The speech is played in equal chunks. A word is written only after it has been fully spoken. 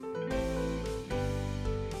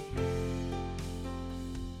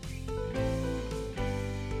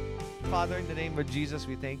Father, in the name of Jesus,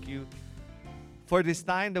 we thank you for this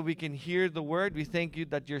time that we can hear the word. We thank you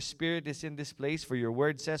that your Spirit is in this place. For your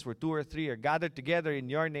word says, where two or three are gathered together in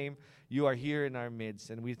your name, you are here in our midst.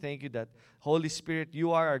 And we thank you that, Holy Spirit,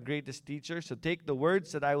 you are our greatest teacher. So take the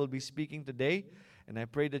words that I will be speaking today, and I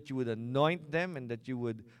pray that you would anoint them and that you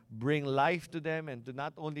would bring life to them, and to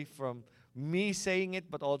not only from me saying it,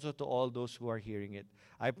 but also to all those who are hearing it.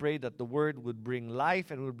 I pray that the word would bring life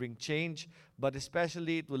and would bring change, but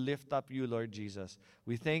especially it will lift up you, Lord Jesus.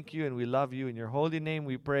 We thank you and we love you. In your holy name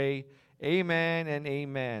we pray. Amen and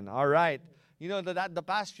amen. All right. You know, the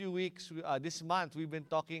past few weeks, this month, we've been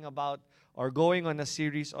talking about or going on a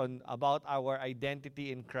series about our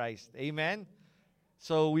identity in Christ. Amen?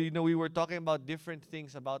 So we were talking about different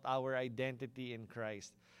things about our identity in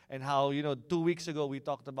Christ. And how, 2 weeks ago we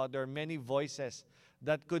talked about there are many voices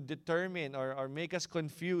that could determine or make us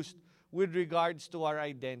confused with regards to our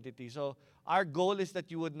identity. So our goal is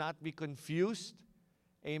that you would not be confused.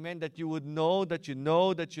 Amen. That you would know that you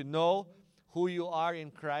know who you are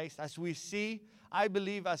in Christ. As we see, I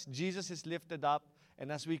believe as Jesus is lifted up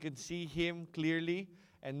and as we can see Him clearly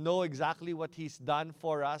and know exactly what He's done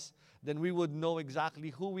for us, then we would know exactly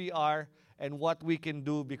who we are and what we can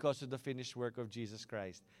do because of the finished work of Jesus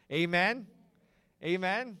Christ. Amen?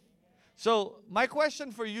 Amen? So, my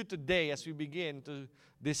question for you today as we begin to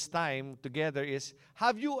this time together is,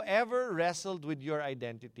 have you ever wrestled with your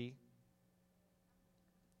identity?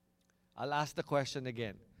 I'll ask the question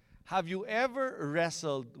again. Have you ever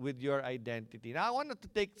wrestled with your identity? Now, I wanted to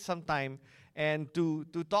take some time and to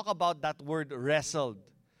talk about that word wrestled.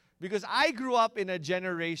 Because I grew up in a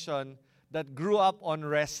generation that grew up on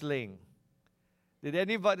wrestling.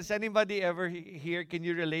 Does anybody ever here, can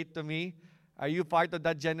you relate to me? Are you part of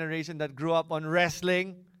that generation that grew up on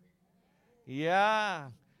wrestling? Yeah.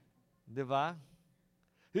 Diba?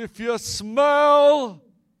 If you smell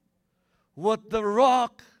what the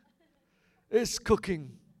Rock is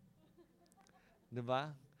cooking. Diba?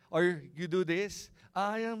 Or you do this.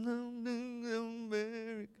 I am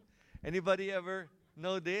America. Anybody ever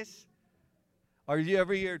know this? Or you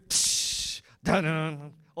ever hear tsh,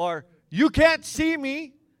 dun, or you can't see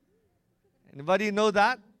me? Anybody know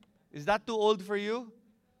that? Is that too old for you?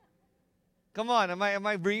 Come on, am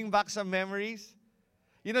I bringing back some memories?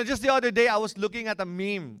 Just the other day I was looking at a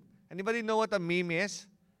meme. Anybody know what a meme is?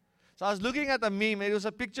 So I was looking at a meme. It was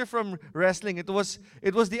a picture from wrestling. It was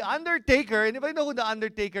the Undertaker. Anybody know who the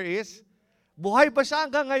Undertaker is? Buhay pa siya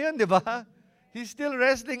hanggang ngayon, di ba? He's still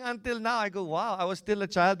wrestling until now. I go, wow, I was still a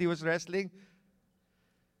child. He was wrestling.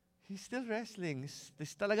 He's still wrestling.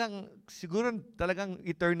 Siguro talagang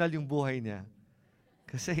eternal yung buhay niya.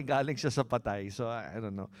 Kasi galing siya sa patay. So, I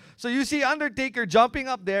don't know. So, you see Undertaker jumping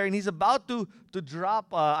up there and he's about to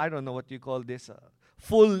drop, I don't know what you call this,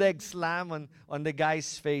 full leg slam on the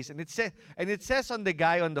guy's face. And it says on the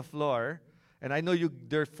guy on the floor, and I know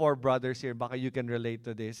there are 4 brothers here, baka you can relate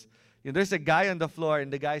to this. There's a guy on the floor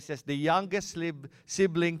and the guy says, the youngest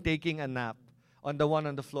sibling taking a nap on the one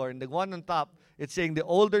on the floor. And the one on top, it's saying the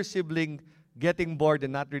older sibling getting bored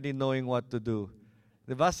and not really knowing what to do.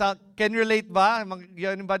 Diba? Can relate ba?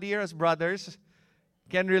 Anybody here as brothers?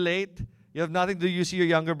 Can relate? You have nothing to do. You see your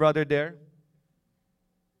younger brother there?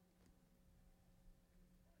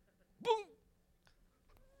 Boom!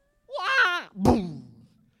 Wah! Boom!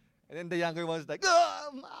 And then the younger one's like, oh,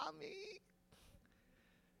 mommy.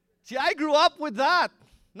 See, I grew up with that.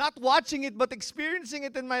 Not watching it, but experiencing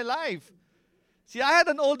it in my life. See, I had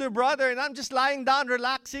an older brother, and I'm just lying down,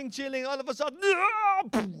 relaxing, chilling. All of a sudden,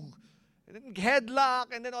 and then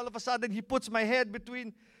headlock, and then all of a sudden, he puts my head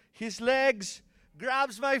between his legs,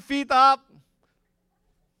 grabs my feet up.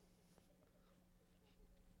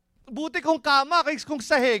 Buti kong kama, kaysa kong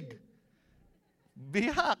sahig.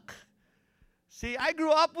 Biyak. See, I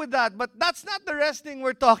grew up with that, but that's not the wrestling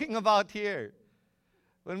we're talking about here.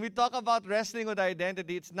 When we talk about wrestling with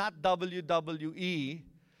identity, it's not WWE.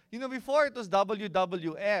 Before it was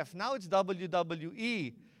WWF. Now it's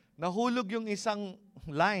WWE. Nahulog yung isang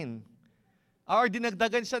line. Or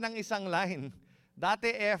dinagdagan siya ng isang line.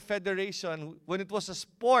 Dati Federation, when it was a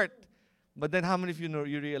sport. But then how many of you know,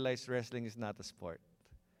 you realize wrestling is not a sport?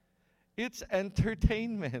 It's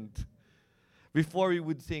entertainment. Before we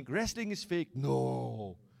would think, wrestling is fake.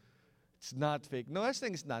 No. It's not fake. No,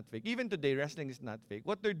 wrestling is not fake. Even today, wrestling is not fake.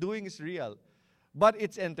 What they're doing is real. But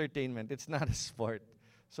it's entertainment. It's not a sport.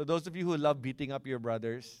 So those of you who love beating up your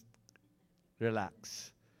brothers,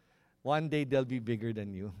 relax. One day they'll be bigger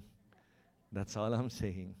than you. That's all I'm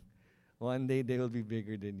saying. One day they will be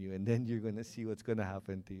bigger than you. And then you're going to see what's going to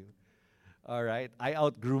happen to you. All right? I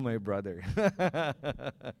outgrew my brother.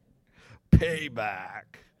 Payback.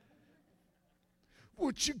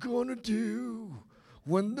 What you gonna do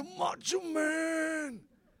when the macho man?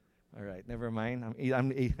 All right, never mind.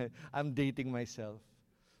 I'm dating myself.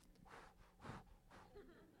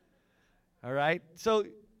 All right? So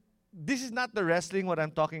this is not the wrestling what I'm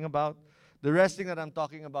talking about. The wrestling that I'm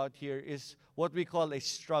talking about here is what we call a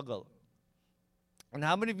struggle. And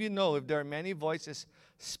how many of you know if there are many voices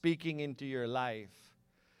speaking into your life,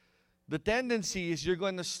 the tendency is you're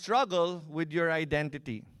going to struggle with your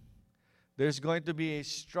identity. There's going to be a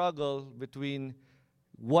struggle between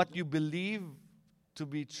what you believe to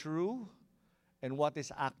be true and what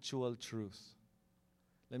is actual truth.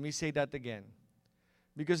 Let me say that again.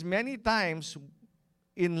 Because many times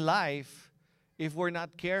in life, if we're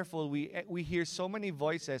not careful, we hear so many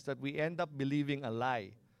voices that we end up believing a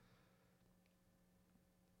lie.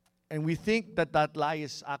 And we think that that lie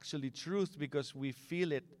is actually truth because we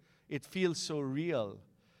feel it. It feels so real.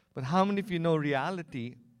 But how many of you know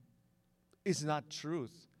reality is not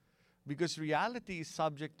truth? Because reality is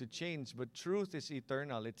subject to change, but truth is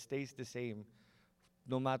eternal. It stays the same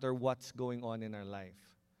no matter what's going on in our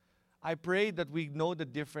life. I pray that we know the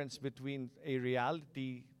difference between a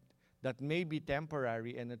reality that may be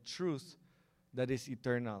temporary and a truth that is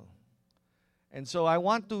eternal. And so I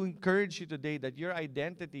want to encourage you today that your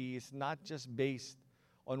identity is not just based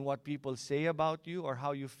on what people say about you or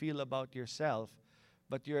how you feel about yourself,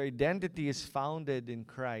 but your identity is founded in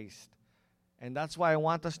Christ. And that's why I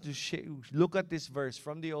want us to look at this verse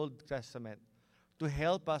from the Old Testament to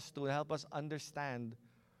help us understand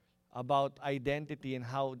about identity and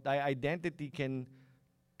how thy identity can,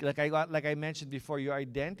 like I mentioned before, your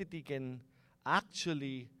identity can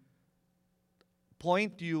actually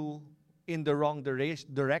point you in the wrong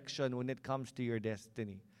direction when it comes to your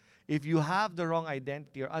destiny. If you have the wrong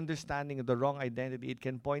identity or understanding of the wrong identity, it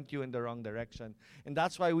can point you in the wrong direction. And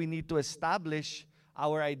that's why we need to establish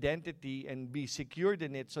our identity and be secured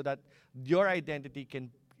in it so that your identity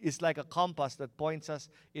is like a compass that points us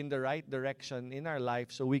in the right direction in our life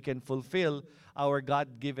so we can fulfill our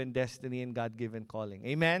God-given destiny and God-given calling.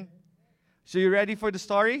 Amen? So you ready for the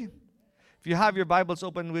story? If you have your Bibles,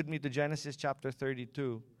 open with me to Genesis chapter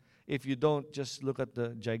 32. If you don't, just look at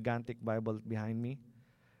the gigantic Bible behind me.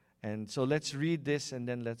 And so let's read this and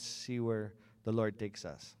then let's see where the Lord takes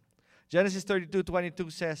us. Genesis 32:22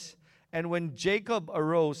 says, "And when Jacob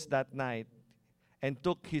arose that night and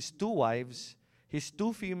took his 2 wives, his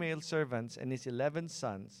 2 female servants, and his 11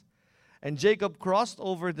 sons, and Jacob crossed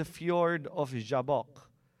over the fjord of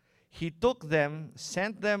Jabbok, he took them,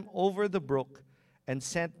 sent them over the brook, and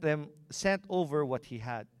sent over what he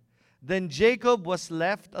had. Then Jacob was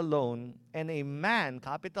left alone, and a man,"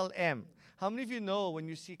 capital M. How many of you know when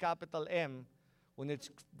you see capital M, when it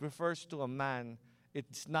refers to a man,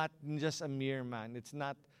 it's not just a mere man. It's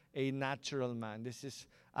not a natural man. This is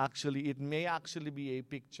actually, it may actually be a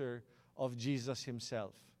picture of Jesus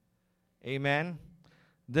himself. Amen?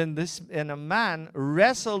 And a man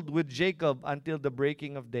wrestled with Jacob until the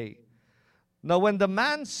breaking of day. Now when the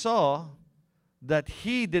man saw that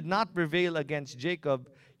he did not prevail against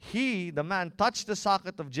Jacob, the man, touched the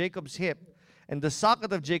socket of Jacob's hip, and the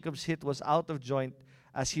socket of Jacob's hip was out of joint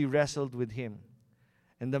as he wrestled with him.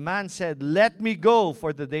 And the man said, "Let me go,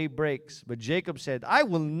 for the day breaks." But Jacob said, "I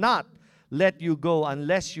will not let you go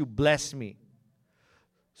unless you bless me."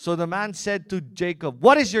 So the man said to Jacob,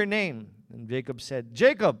 "What is your name?" And Jacob said,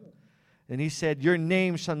 "Jacob." And he said, "Your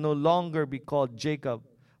name shall no longer be called Jacob,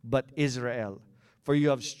 but Israel. For you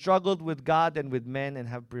have struggled with God and with men and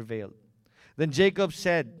have prevailed." Then Jacob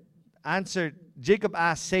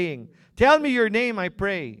asked, saying, "Tell me your name, I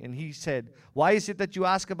pray." And he said, "Why is it that you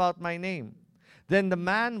ask about my name?" Then the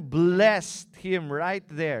man blessed him right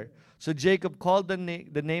there. So Jacob called the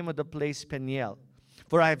name of the place Peniel.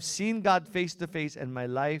 "For I have seen God face to face, and my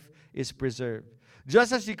life is preserved."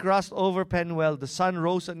 Just as he crossed over Penuel, the sun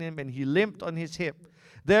rose on him, and he limped on his hip.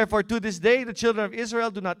 Therefore, to this day, the children of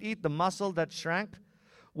Israel do not eat the muscle that shrank,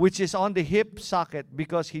 which is on the hip socket,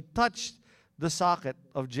 because he touched the socket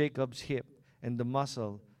of Jacob's hip, and the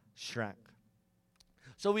muscle shrank.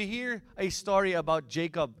 So we hear a story about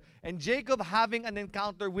Jacob, and Jacob having an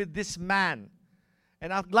encounter with this man.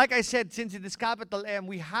 And like I said, since it is capital M,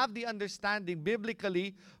 we have the understanding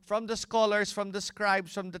biblically from the scholars, from the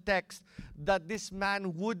scribes, from the text, that this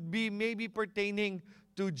man would be maybe pertaining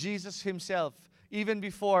to Jesus himself, even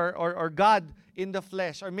before, or God in the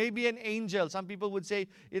flesh, or maybe an angel. Some people would say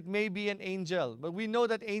it may be an angel. But we know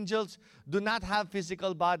that angels do not have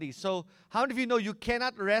physical bodies. So how many of you know you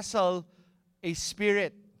cannot wrestle a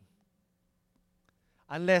spirit?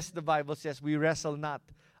 Unless the Bible says we wrestle not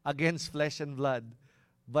against flesh and blood,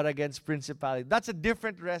 but against principality. That's a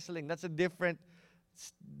different wrestling. That's a different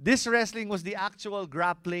This wrestling was the actual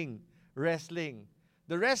grappling wrestling.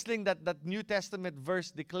 The wrestling that New Testament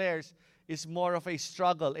verse declares is more of a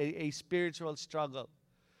struggle, a spiritual struggle.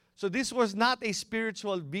 So this was not a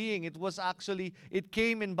spiritual being. It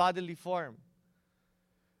came in bodily form.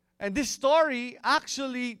 And this story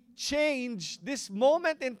actually changed, this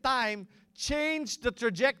moment in time, changed the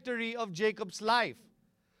trajectory of Jacob's life.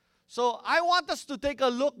 So I want us to take a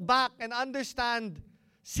look back and understand,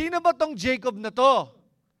 sino ba tong Jacob na to?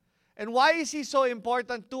 And why is he so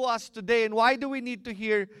important to us today? And why do we need to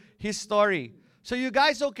hear his story? So you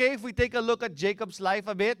guys okay if we take a look at Jacob's life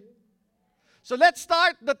a bit? So let's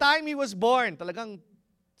start the time he was born. Talagang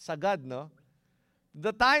sagad, no?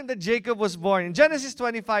 The time that Jacob was born. In Genesis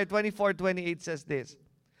 25, 24, 28 says this.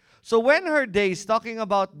 So when her days, talking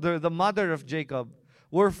about the mother of Jacob,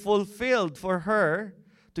 were fulfilled for her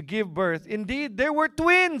to give birth, indeed, there were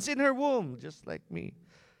twins in her womb, just like me.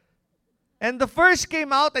 And the first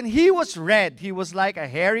came out, and he was red. He was like a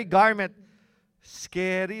hairy garment.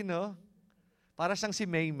 Scary, no? Para siyang si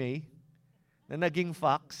Maymay na naging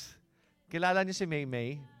fox. Kilala niyo si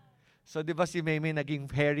Maymay? So, di ba si Maymay naging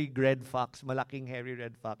hairy red fox, malaking hairy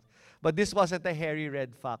red fox. But this wasn't a hairy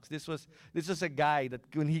red fox. This was a guy that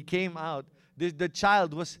when he came out, the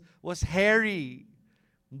child was hairy.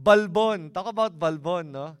 Balbon. Talk about balbon,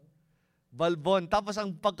 no? Balbon. Tapos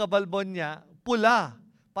ang pagkabalbon niya, pula.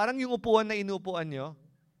 Parang yung upuan na inupuan nyo.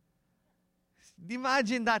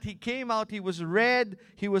 Imagine that. He came out, he was red,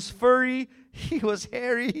 he was furry, he was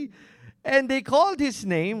hairy. And they called his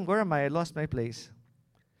name, where am I? I lost my place.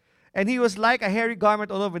 And he was like a hairy garment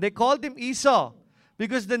all over. They called him Esau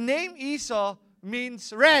because the name Esau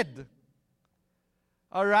means red.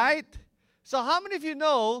 All right? So how many of you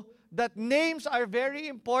know that names are very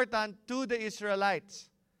important to the Israelites?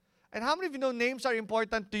 And how many of you know names are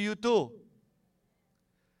important to you too?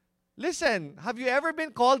 Listen, have you ever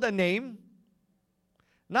been called a name?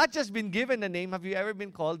 Not just been given a name, have you ever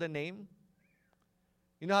been called a name?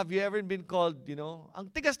 Have you ever been called, ang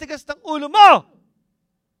tigas-tigas ng ulo mo?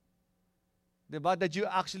 Diba? That you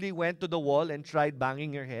actually went to the wall and tried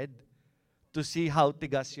banging your head to see how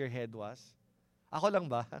tigas your head was? Ako lang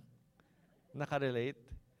ba? Nakarelate?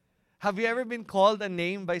 Have you ever been called a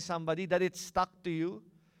name by somebody that it stuck to you?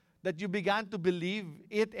 That you began to believe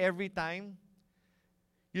it every time?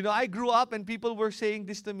 I grew up and people were saying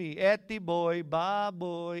this to me, Eti boy,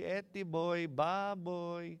 baboy, Eti boy,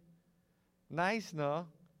 baboy. Nice, no?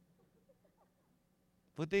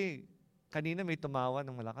 Puti, kanina may tumawa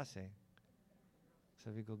ng malakas eh.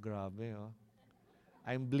 Sabi ko, grabe, oh.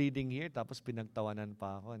 I'm bleeding here, tapos pinagtawanan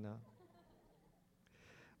pa ako, no?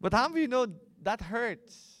 But how many of you know that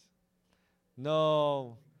hurts?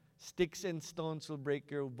 No, sticks and stones will break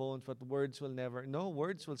your bones, but words will never. No,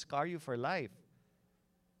 words will scar you for life.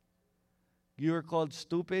 You're called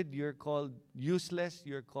stupid, you're called useless,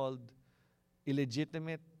 you're called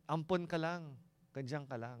illegitimate. Ampon ka lang, kadyang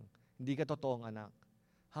ka lang. Hindi ka totoong anak.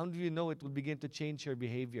 How do you know it will begin to change your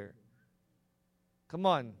behavior? Come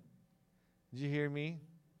on. Did you hear me?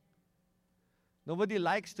 Nobody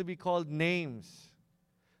likes to be called names.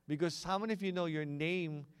 Because how many of you know your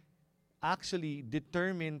name actually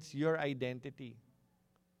determines your identity?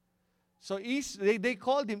 So they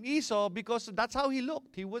called him Esau because that's how he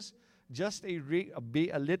looked. He was just a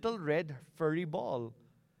little red furry ball.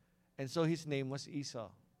 And so his name was Esau.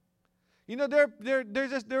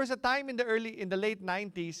 There was a time in the late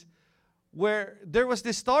 90s where there was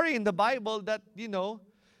this story in the Bible that,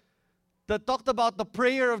 that talked about the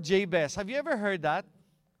prayer of Jabez. Have you ever heard that?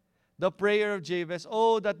 The prayer of Jabez.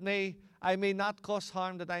 Oh, that I may not cause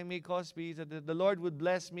harm, that I may cause peace, that the Lord would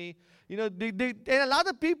bless me. And a lot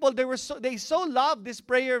of people, they so loved this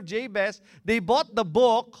prayer of Jabez, they bought the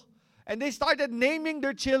book, and they started naming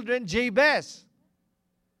their children Jabez.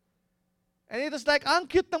 And it was like, ang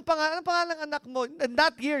cute ng pangalan. Ang pangalan ng anak mo? And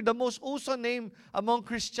that year, the most uso name among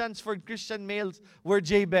Christians for Christian males were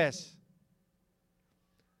Jabez.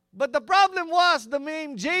 But the problem was, the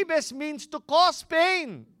name Jabez means to cause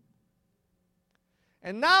pain.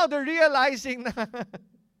 And now they're realizing na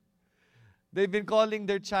they've been calling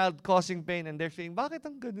their child causing pain. And they're saying, bakit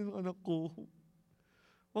ang ganun anak ko?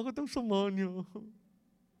 Bakit ang sama niyo?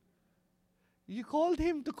 You called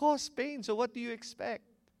him to cause pain, so what do you expect?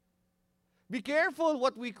 Be careful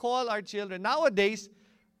what we call our children. Nowadays,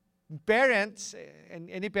 parents,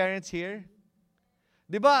 and any parents here?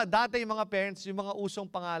 Di ba, dati yung mga parents, yung mga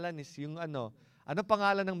usong pangalan is yung ano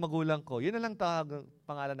pangalan ng magulang ko? Yun na lang tawag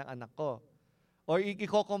pangalan ng anak ko. Or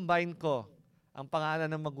i-combine ko ang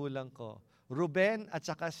pangalan ng magulang ko. Ruben at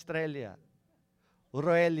saka Estrella.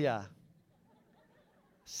 Roelia.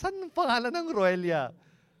 Saan ang pangalan ng Roelia?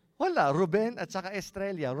 Wala, Ruben at saka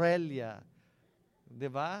Estrella, Relia.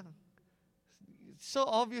 Diba? So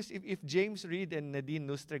obvious if James Reed and Nadine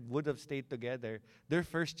Nustrik would have stayed together, their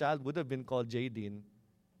first child would have been called Jadine.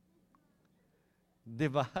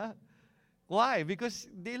 Diba? Why? Because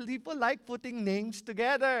people like putting names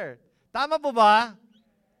together. Tama po ba?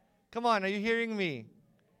 Come on, are you hearing me?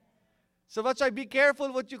 So that's why be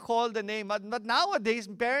careful what you call the name. But nowadays,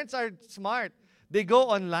 parents are smart. They go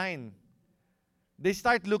online. They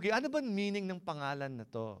start looking, ano ba meaning ng pangalan na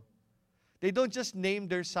to? They don't just name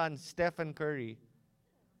their son Stephen Curry.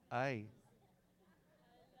 Ay,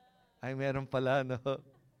 meron pala, no?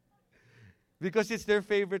 Because it's their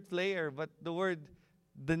favorite player, but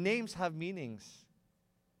the names have meanings.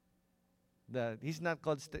 He's not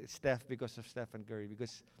called Steph because of Stephen Curry,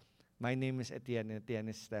 because my name is Etienne, and Etienne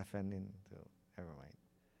is Stephen, and so, never mind.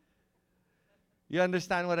 You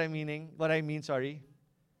understand what I'm meaning? What I'm meaning, sorry.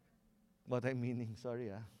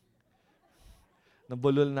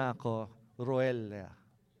 Nabulol na ako. Roel, yeah.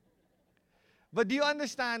 But do you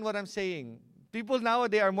understand what I'm saying? People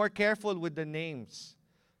nowadays are more careful with the names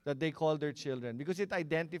that they call their children because it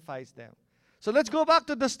identifies them. So let's go back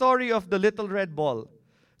to the story of the little red ball. It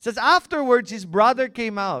says, afterwards his brother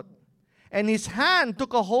came out, and his hand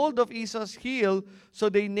took a hold of Esau's heel, so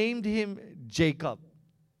they named him Jacob.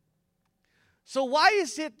 So why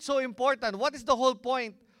is it so important? What is the whole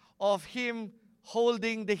point of him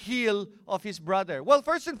holding the heel of his brother? Well,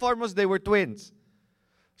 first and foremost, they were twins.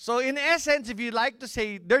 So in essence, if you like to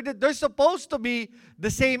say, they're supposed to be the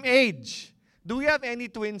same age. Do we have any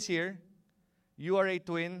twins here? You are a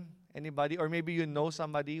twin? Anybody? Or maybe you know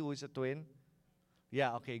somebody who is a twin?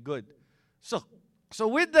 Yeah, okay, good. So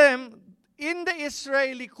with them, in the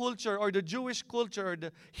Israeli culture or the Jewish culture or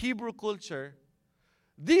the Hebrew culture,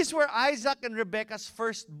 these were Isaac and Rebekah's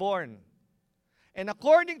firstborn. And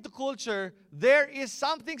according to culture, there is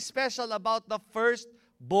something special about the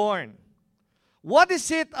firstborn. What is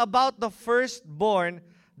it about the firstborn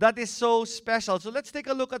that is so special? So let's take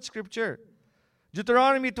a look at Scripture.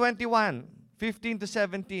 Deuteronomy 21, 15 to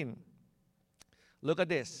 17. Look at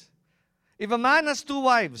this. If a man has two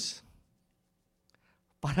wives,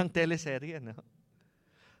 parang teleserye, no?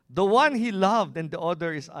 The one he loved and the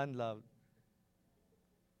other is unloved.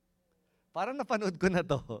 Parang napanood ko na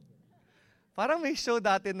to. Parang may show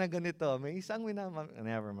dati na ganito. May isang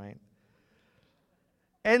never mind.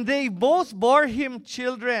 And they both bore him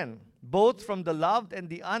children, both from the loved and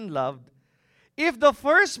the unloved. If the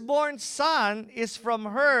firstborn son is from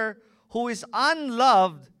her who is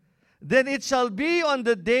unloved, then it shall be on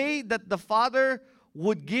the day that the father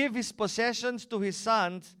would give his possessions to his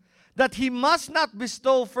sons, that he must not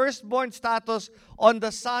bestow firstborn status on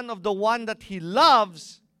the son of the one that he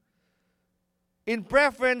loves, in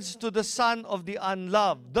preference to the son of the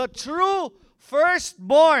unloved, the true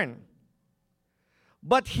firstborn.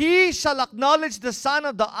 But he shall acknowledge the son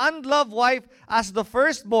of the unloved wife as the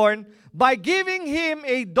firstborn by giving him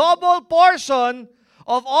a double portion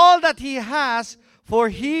of all that he has, for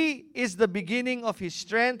he is the beginning of his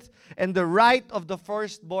strength, and the right of the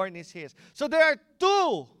firstborn is his. So there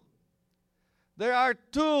are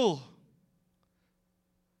two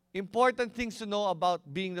important things to know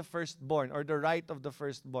about being the firstborn or the right of the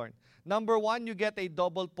firstborn. Number one, you get a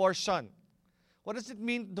double portion. What does it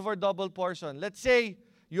mean for double portion? Let's say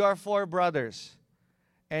you are 4 brothers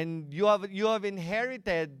and you have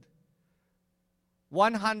inherited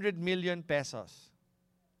 100 million pesos.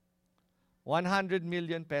 100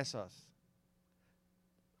 million pesos.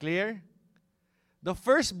 Clear? The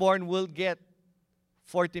firstborn will get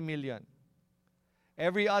 40 million.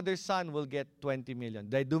 Every other son will get 20 million.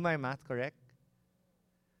 Did I do my math correct?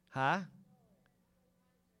 Huh?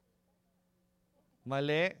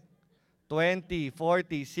 Mali. 20,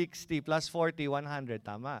 40, 60, plus 40, 100.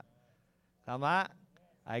 Tama. Tama?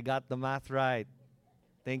 I got the math right.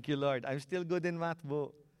 Thank you, Lord. I'm still good in math,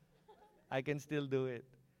 boo. I can still do it.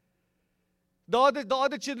 The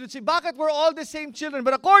other children say, bakit we're all the same children?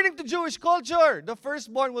 But according to Jewish culture, the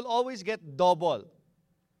firstborn will always get double.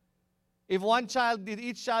 If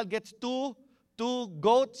each child gets two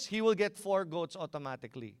goats, he will get 4 goats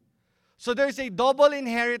automatically. So there's a double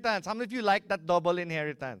inheritance. How many of you like that double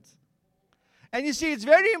inheritance? And you see, it's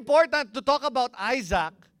very important to talk about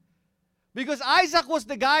Isaac, because Isaac was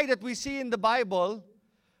the guy that we see in the Bible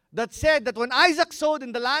that said that when Isaac sowed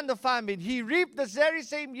in the land of famine, he reaped the very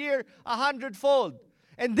same year 100-fold.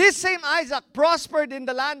 And this same Isaac prospered in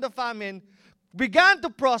the land of famine, began to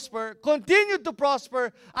prosper, continued to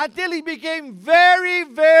prosper, until he became very,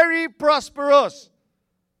 very prosperous.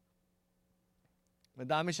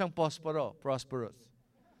 Madami siyang prosperous.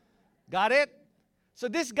 Got it? So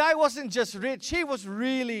this guy wasn't just rich, he was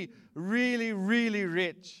really, really, really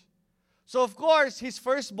rich. So of course, his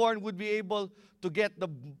firstborn would be able to get the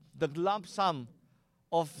lump sum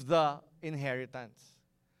of the inheritance.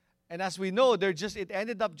 And as we know, it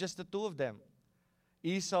ended up just the two of them,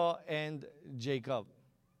 Esau and Jacob.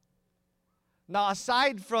 Now,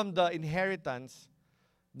 aside from the inheritance,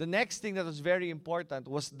 the next thing that was very important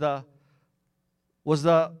was the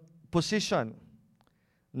position.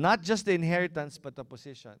 Not just the inheritance, but the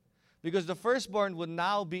position. Because the firstborn would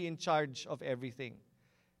now be in charge of everything.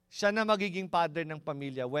 Siya na magiging padre ng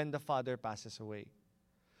pamilya when the father passes away.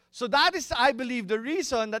 So that is, I believe, the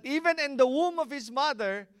reason that even in the womb of his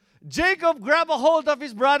mother, Jacob grabbed a hold of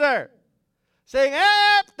his brother. Saying,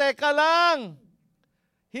 teka lang.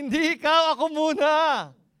 Hindi ikaw, ako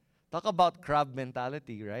muna. Talk about crab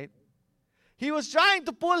mentality, right? He was trying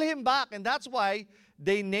to pull him back, and that's why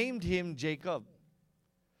they named him Jacob.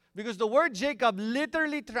 Because the word Jacob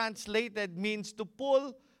literally translated means to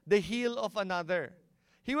pull the heel of another.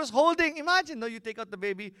 He was holding, imagine, no, you take out the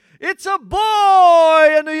baby, it's a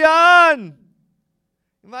boy! Ano yan?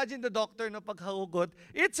 Imagine the doctor na paghahugot,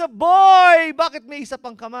 it's a boy! Bakit may isa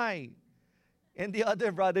pang kamay? And the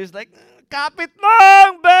other brother's like, kapit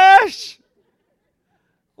lang, besh!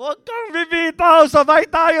 Huwag kang bibitaw, sabay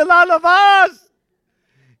tayo lalabas!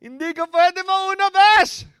 Hindi ka pwede mauna,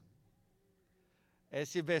 besh!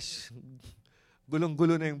 Si besh,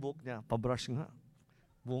 gulong-gulo na yung buhok niya. Pabrush nga.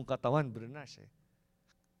 Buong katawan, brunash eh.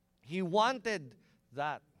 He wanted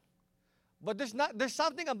that. But there's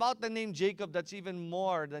something about the name Jacob that's even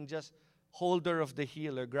more than just holder of the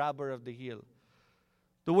heel or grabber of the heel.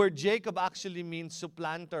 The word Jacob actually means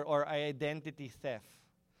supplanter or identity theft.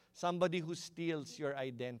 Somebody who steals your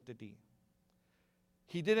identity.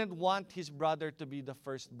 He didn't want his brother to be the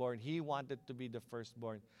firstborn. He wanted to be the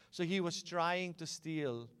firstborn. So he was trying to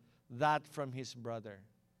steal that from his brother.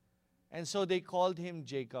 And so they called him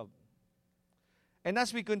Jacob. And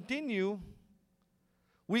as we continue,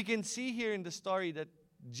 we can see here in the story that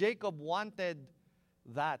Jacob wanted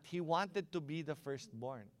that. He wanted to be the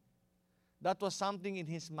firstborn. That was something in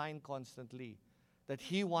his mind constantly, that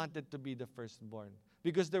he wanted to be the firstborn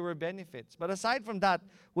because there were benefits. But aside from that,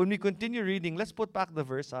 when we continue reading, let's put back the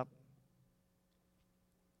verse up.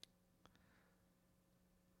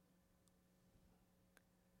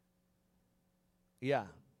 Yeah,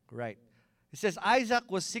 right. It says Isaac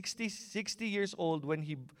was 60 years old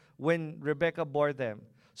when Rebekah bore them.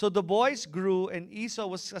 So the boys grew, and Esau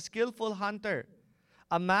was a skillful hunter,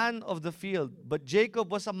 a man of the field. But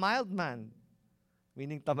Jacob was a mild man,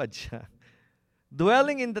 meaning tamad siya,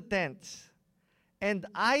 dwelling in the tents. And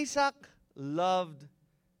Isaac loved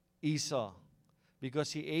Esau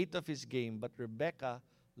because he ate of his game, but Rebekah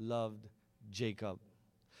loved Jacob.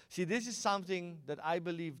 See, this is something that I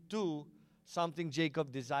believe too, something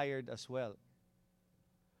Jacob desired as well.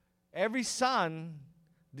 Every son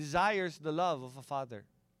desires the love of a father.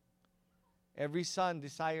 Every son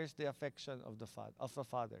desires the affection of the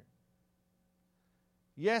father.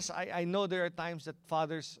 Yes, I know there are times that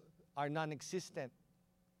fathers are non-existent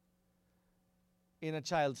in a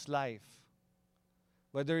child's life,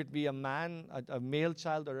 whether it be a man, a male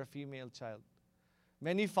child, or a female child.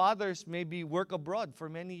 Many fathers maybe work abroad for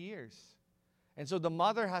many years. And so the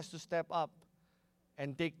mother has to step up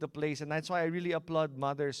and take the place. And that's why I really applaud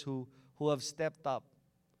mothers who have stepped up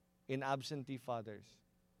in absentee fathers.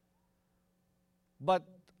 But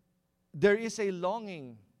there is a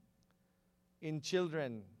longing in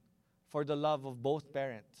children for the love of both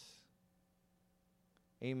parents.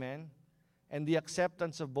 Amen? And the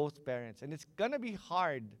acceptance of both parents. And it's going to be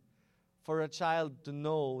hard for a child to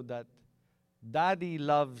know that daddy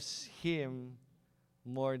loves him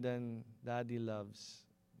more than daddy loves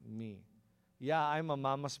me. Yeah, I'm a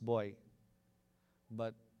mama's boy.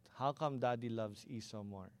 But how come daddy loves Esau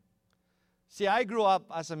more? See, I grew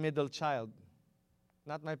up as a middle child.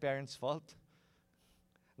 Not my parents' fault.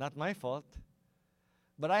 Not my fault.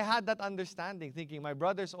 But I had that understanding, thinking my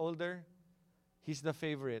brother's older, he's the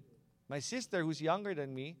favorite. My sister, who's younger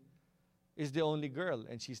than me, is the only girl,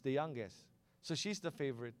 and she's the youngest. So she's the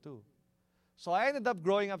favorite too. So I ended up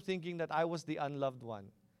growing up thinking that I was the unloved one.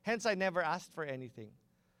 Hence, I never asked for anything.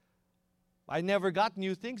 I never got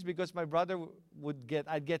new things because my brother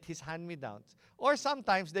I'd get his hand-me-downs. Or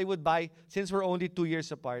sometimes they would buy, since we're only 2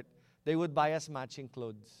 years apart, they would buy us matching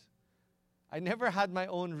clothes. I never had my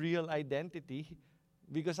own real identity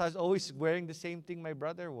because I was always wearing the same thing my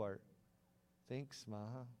brother wore. Thanks,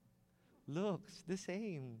 Ma. Looks the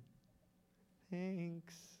same.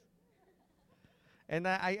 Thanks. And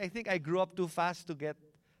I think I grew up too fast to get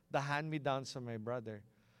the hand-me-downs from my brother.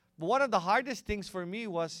 But one of the hardest things for me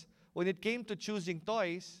was when it came to choosing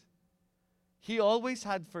toys, he always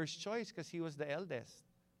had first choice because he was the eldest.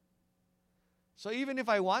 So even if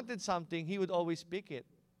I wanted something, he would always pick it.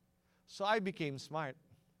 So I became smart.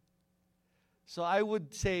 So I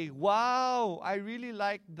would say, wow, I really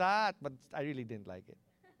like that, but I really didn't like it.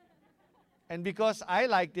 And because I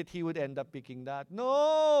liked it, he would end up picking that.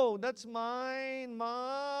 No, that's mine,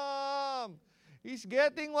 Mom. He's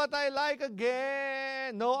getting what I like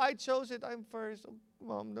again. No, I chose it. I'm first. Oh,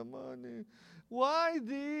 Mom, the money. Why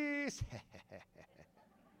this?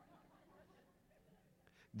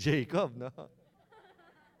 Jacob, no?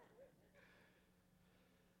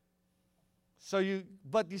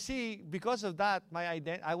 But you see, because of that,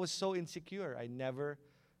 I was so insecure. I never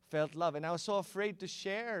felt love. And I was so afraid to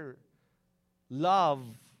share love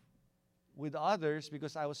with others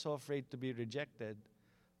because I was so afraid to be rejected.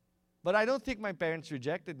 But I don't think my parents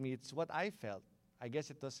rejected me. It's what I felt. I guess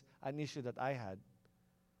it was an issue that I had.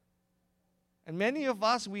 And many of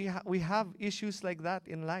us, we have issues like that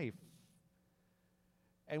in life.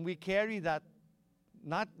 And we carry that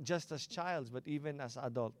not just as childs, but even as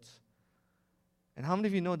adults. And how many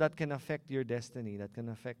of you know that can affect your destiny, that can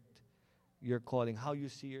affect your calling, how you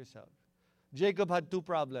see yourself? Jacob had two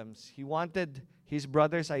problems. He wanted his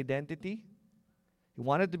brother's identity. He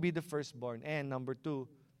wanted to be the firstborn. And number two,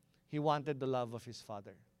 he wanted the love of his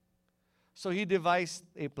father. So he devised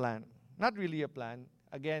a plan. Not really a plan.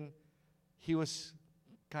 Again, he was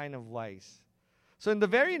kind of wise. So in the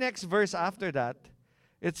very next verse after that,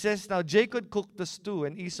 it says, now Jacob cooked the stew,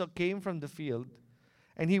 and Esau came from the field,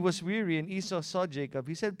 and he was weary, and Esau saw Jacob.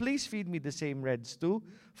 He said, please feed me the same red stew,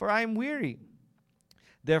 for I am weary.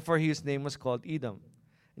 Therefore his name was called Edom.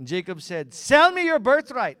 And Jacob said, sell me your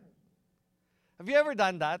birthright. Have you ever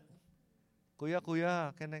done that?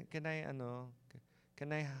 Kuya,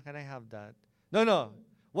 can I have that? No.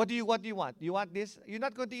 What do you want? You want this? You're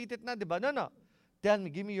not going to eat it na, diba? No. Tell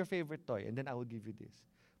me, give me your favorite toy, and then I will give you this.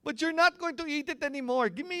 But you're not going to eat it anymore.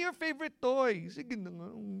 Give me your favorite toy. Sige na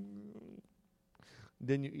nga.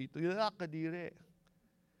 Then you eat. Kadire.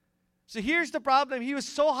 So here's the problem. He was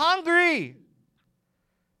so hungry.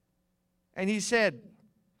 And he said,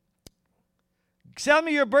 sell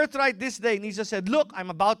me your birthright this day. And Esau said, look, I'm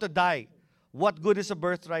about to die. What good is a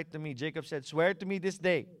birthright to me? Jacob said, swear to me this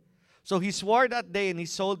day. So he swore that day, and he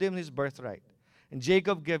sold him his birthright. And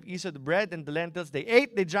Jacob gave Esau the bread and the lentils. They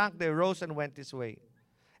ate, they drank, they rose, and went his way.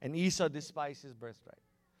 And Esau despised his birthright.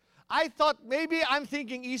 I'm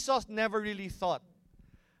thinking Esau never really thought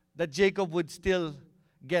that Jacob would still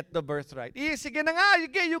get the birthright. Sige na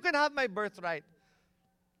nga, you can have my birthright.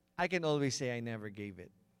 I can always say I never gave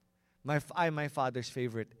it. I'm my father's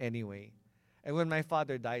favorite anyway. And when my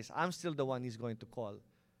father dies, I'm still the one he's going to call.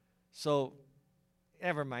 So,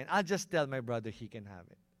 never mind. I'll just tell my brother he can have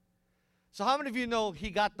it. So how many of you know he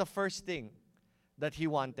got the first thing that he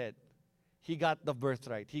wanted? He got the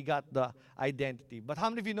birthright. He got the identity. But how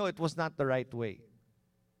many of you know it was not the right way?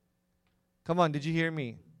 Come on, did you hear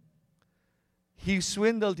me? He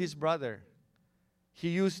swindled his brother. He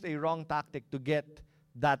used a wrong tactic to get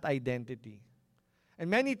that identity. And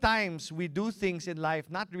many times we do things in life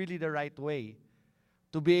not really the right way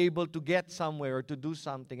to be able to get somewhere or to do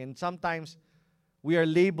something. And sometimes we are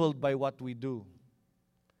labeled by what we do.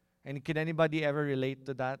 And can anybody ever relate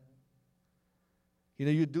to that? You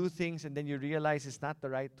know, you do things and then you realize it's not the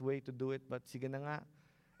right way to do it, but sige na nga,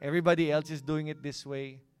 everybody else is doing it this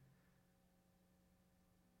way.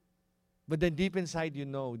 But then deep inside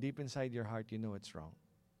your heart, you know it's wrong.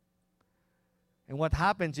 And what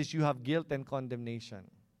happens is you have guilt and condemnation.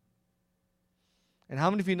 And how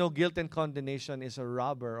many of you know guilt and condemnation is a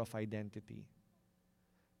robber of identity?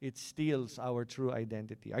 It steals our true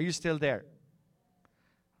identity. Are you still there?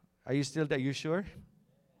 Are you still there? You sure?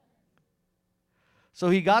 So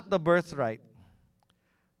he got the birthright.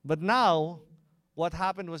 But now, what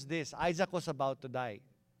happened was this. Isaac was about to die.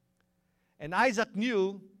 And Isaac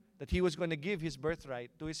knew that he was going to give his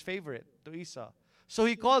birthright to his favorite, to Esau. So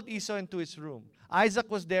he called Esau into his room. Isaac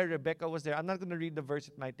was there, Rebekah was there. I'm not going to read the verse,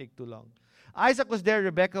 it might take too long. Isaac was there,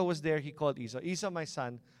 Rebekah was there, he called Esau. Esau, my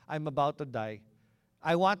son, I'm about to die.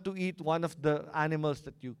 I want to eat one of the animals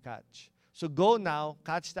that you catch. So go now,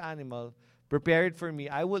 catch the animal, prepare it for me,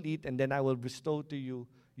 I will eat, and then I will bestow to you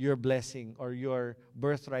your blessing or your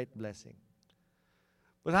birthright blessing.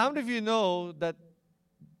 But how many of you know that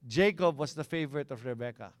Jacob was the favorite of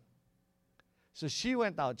Rebekah? So she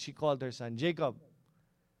went out, she called her son, Jacob,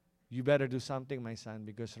 you better do something, my son,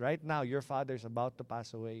 because right now your father is about to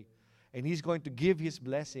pass away. And he's going to give his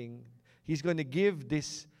blessing. He's going to give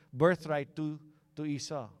this birthright to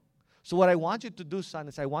Esau. So what I want you to do, son,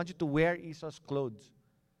 is I want you to wear Esau's clothes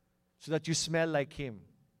so that you smell like him.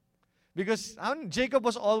 Because Jacob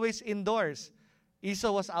was always indoors.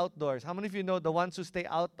 Esau was outdoors. How many of you know the ones who stay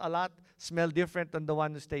out a lot smell different than the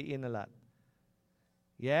ones who stay in a lot?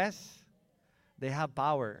 Yes? They have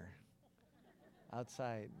power.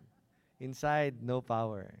 Outside. Inside, no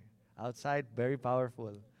power. Outside, very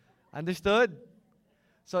powerful. Understood?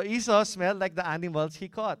 So Esau smelled like the animals he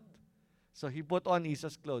caught. So he put on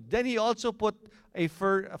Esau's clothes. Then he also put a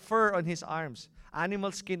fur on his arms,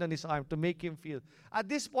 animal skin on his arm to make him feel. At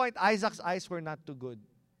this point, Isaac's eyes were not too good.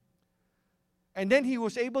 And then he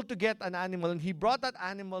was able to get an animal, and he brought that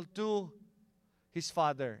animal to his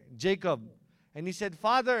father, Jacob. And he said,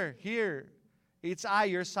 Father, here, it's I,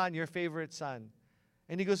 your son, your favorite son.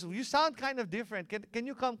 And he goes, you sound kind of different. Can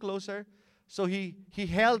you come closer? So he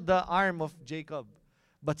held the arm of Jacob.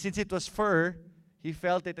 But since it was fur, he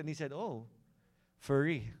felt it and he said, oh,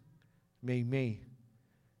 furry. May.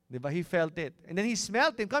 Diba? He felt it. And then he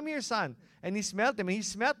smelled him. Come here, son. And he smelled him. And he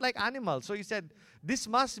smelled like animals. So he said, this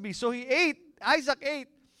must be. So he ate. Isaac ate.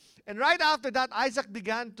 And right after that, Isaac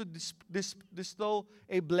began to bestow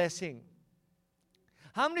a blessing.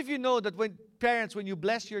 How many of you know that when you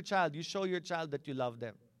bless your child, you show your child that you love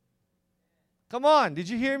them? Come on, did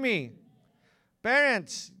you hear me?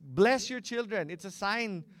 Parents, bless your children. It's a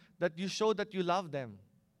sign that you show that you love them.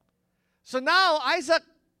 So now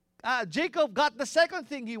Jacob got the second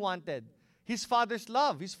thing he wanted. His father's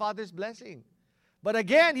love, his father's blessing. But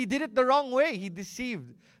again, he did it the wrong way. He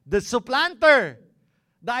deceived. The supplanter,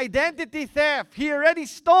 the identity theft. He already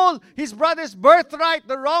stole his brother's birthright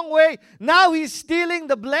the wrong way. Now he's stealing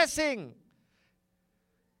the blessing.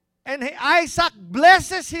 And Isaac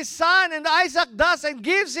blesses his son, and Isaac does and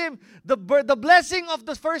gives him the blessing of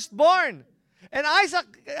the firstborn. And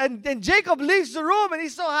and Jacob leaves the room, and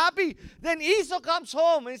he's so happy. Then Esau comes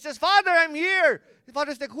home, and he says, Father, I'm here. The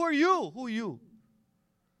father's like, who are you? Who are you?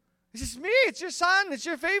 He says, me, it's your son. It's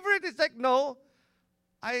your favorite. It's like, no,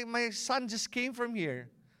 my son just came from here.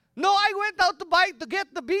 No, I went out to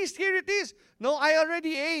get the beast. Here it is. No, I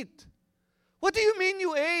already ate. What do you mean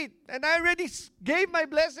you ate? And I already gave my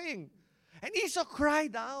blessing. And Esau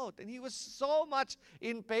cried out, and he was so much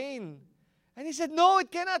in pain. And he said, no,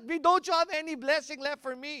 it cannot be. Don't you have any blessing left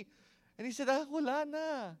for me? And he said, wala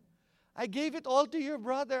na. I gave it all to your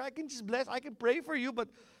brother. I can just bless. I can pray for you, but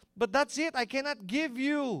that's it. I cannot give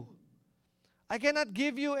you. I cannot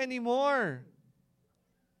give you anymore.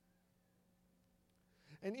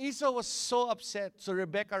 And Esau was so upset. So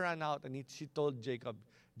Rebekah ran out, and she told Jacob,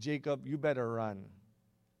 Jacob, you better run,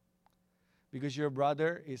 because your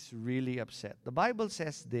brother is really upset. The Bible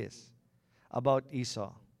says this about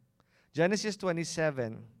Esau. Genesis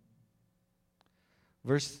 27,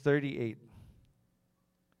 verse 38.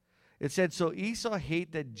 It said, so Esau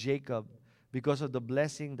hated Jacob because of the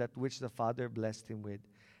blessing that which the father blessed him with.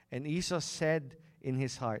 And Esau said in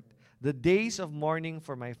his heart, the days of mourning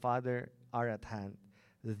for my father are at hand.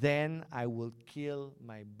 Then I will kill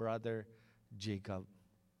my brother Jacob.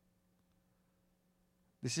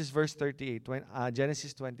 This is verse 38,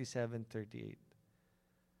 Genesis 27, 38.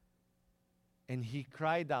 And he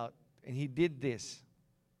cried out, and he did this.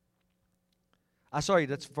 Sorry,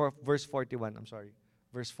 that's for verse 41. I'm sorry.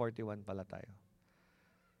 Verse 41 pala tayo.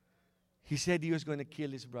 He said he was going to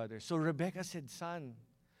kill his brother. So Rebekah said, son,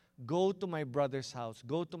 go to my brother's house.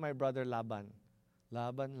 Go to my brother Laban.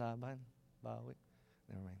 Laban, bawi.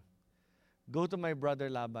 Never mind. Go to my brother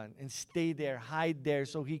Laban and stay there, hide there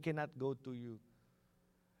so he cannot go to you.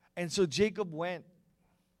 And so Jacob went.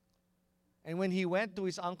 And when he went to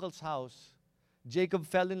his uncle's house, Jacob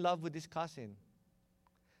fell in love with his cousin.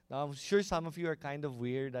 Now, I'm sure some of you are kind of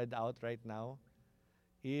weirded out right now.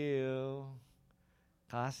 Ew.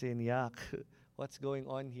 Cousin, yuck. What's going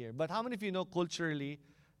on here? But how many of you know culturally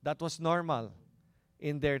that was normal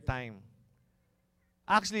in their time?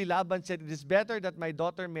 Actually, Laban said, it is better that my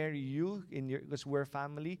daughter marry you because we're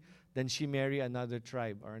family than she marry another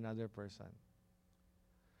tribe or another person.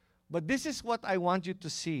 But this is what I want you to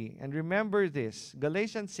see. And remember this.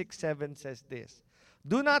 Galatians 6:7 says this.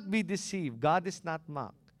 Do not be deceived. God is not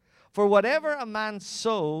mocked. For whatever a man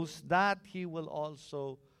sows, that he will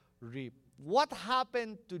also reap. What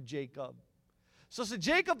happened to Jacob? So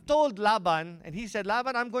Jacob told Laban, and he said,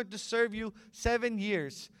 Laban, I'm going to serve you 7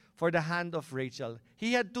 years for the hand of Rachel.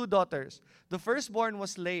 He had 2 daughters. The firstborn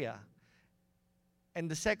was Leah, and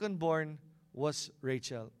the secondborn was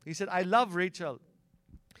Rachel. He said, I love Rachel.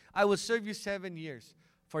 I will serve you 7 years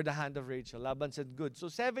for the hand of Rachel. Laban said, good. So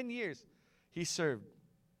 7 years he served.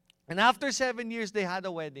 And after 7 years, they had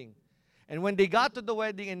a wedding. And when they got to the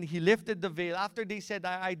wedding and he lifted the veil, after they said,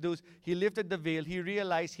 I do, he lifted the veil, he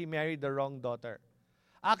realized he married the wrong daughter.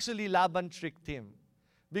 Actually, Laban tricked him.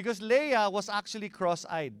 Because Leah was actually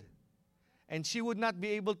cross-eyed. and she would not be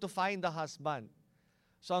able to find the husband.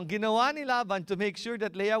 So ang ginawa ni Laban to make sure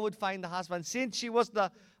that Leah would find the husband, since she was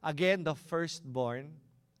the firstborn.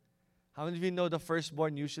 How many of you know the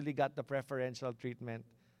firstborn usually got the preferential treatment?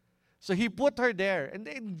 So he put her there.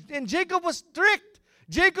 And Jacob was tricked.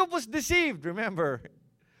 Jacob was deceived. Remember,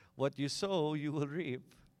 what you sow, you will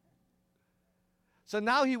reap. So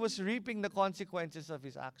now he was reaping the consequences of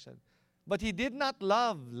his action. But he did not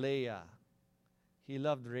love Leah. He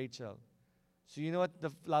loved Rachel. So you know what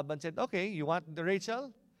Laban said? Okay, you want the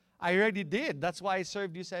Rachel? I already did. That's why I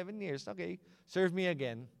served you 7 years. Okay, serve me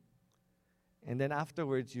again. And then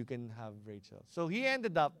afterwards, you can have Rachel. So he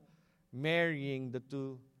ended up marrying the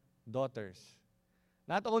 2 daughters.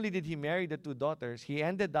 Not only did he marry the 2 daughters, he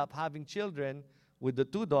ended up having children with the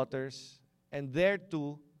 2 daughters and their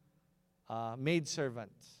 2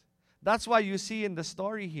 maidservants. That's why you see in the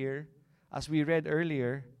story here, as we read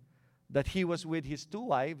earlier, that he was with his 2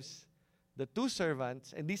 wives, the 2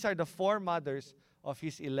 servants, and these are the 4 mothers of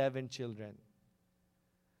his 11 children.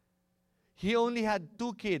 He only had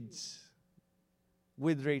 2 kids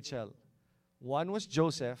with Rachel. One was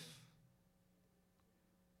Joseph,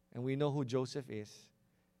 and we know who Joseph is.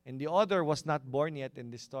 And the other was not born yet in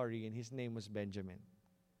this story, and his name was Benjamin.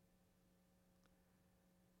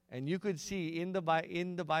 And you could see in the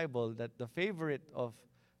Bible that the favorite of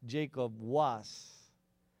Jacob was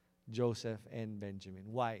Joseph and Benjamin.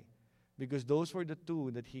 Why? Because those were the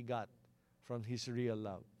 2 that he got from his real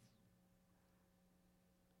love.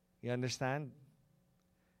 You understand?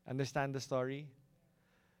 Understand the story?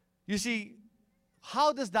 You see,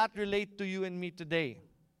 how does that relate to you and me today?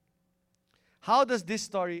 How does this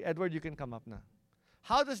story, Edward, you can come up now.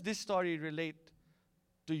 How does this story relate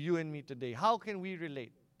to you and me today? How can we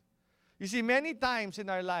relate? You see, many times in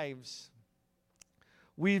our lives,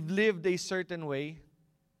 we've lived a certain way,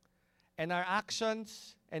 and our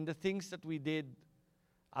actions and the things that we did,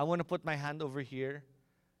 I want to put my hand over here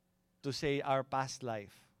to say our past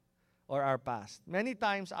life or our past. Many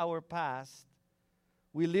times our past,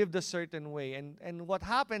 we lived a certain way. And what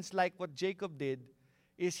happens, like what Jacob did,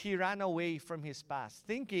 is he ran away from his past,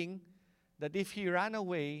 thinking that if he ran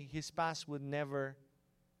away, his past would never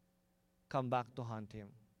come back to haunt him.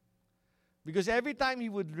 Because every time he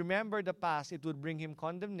would remember the past, it would bring him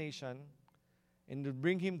condemnation, and would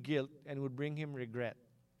bring him guilt, and would bring him regret.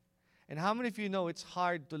 And how many of you know it's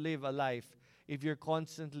hard to live a life if you're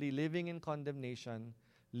constantly living in condemnation,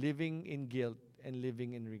 living in guilt, and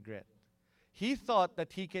living in regret? He thought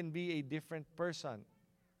that he can be a different person.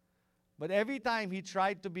 But every time he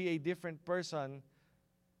tried to be a different person,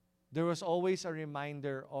 there was always a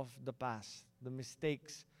reminder of the past, the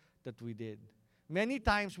mistakes that we did. Many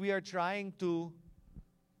times we are trying to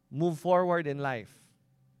move forward in life,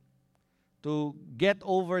 to get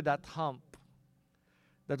over that hump,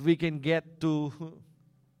 that we can get to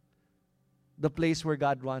the place where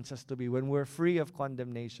God wants us to be, when we're free of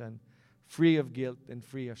condemnation, free of guilt, and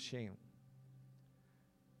free of shame.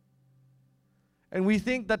 And we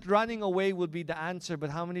think that running away will be the answer, but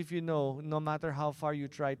how many of you know, no matter how far you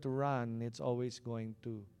try to run, it's always going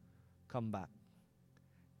to come back?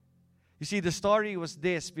 You see, the story was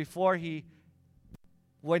this: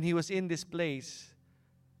 when he was in this place,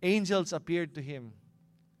 angels appeared to him.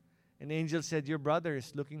 An angel said, your brother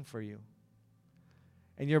is looking for you.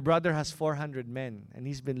 And your brother has 400 men, and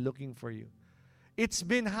he's been looking for you. It's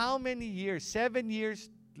been how many years? 7 years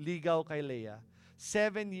ligaw kay Leah.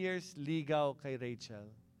 7 years ligaw kay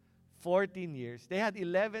Rachel. 14 years. They had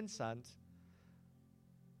 11 sons.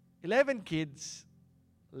 11 kids.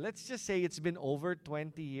 Let's just say it's been over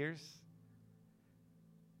 20 years.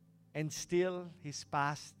 And still his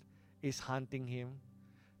past is haunting him.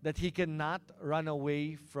 That he cannot run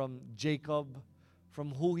away from Jacob,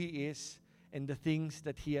 from who he is, and the things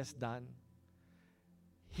that he has done.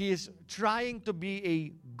 He is trying to be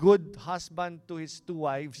a good husband to his 2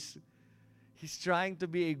 wives. He's trying to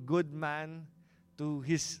be a good man to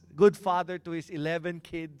his good father to his 11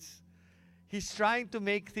 kids. He's trying to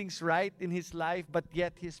make things right in his life, but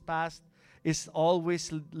yet his past is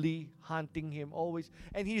always haunting him, always.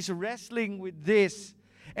 And he's wrestling with this,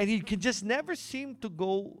 and he can just never seem to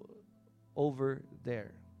go over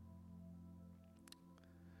there.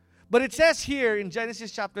 But it says here in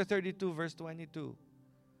Genesis chapter 32, verse 22,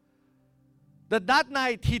 that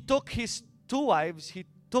night he took his 2 wives, he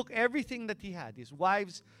took everything that he had, his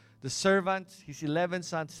wives, the servants, his 11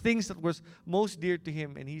 sons, things that was most dear to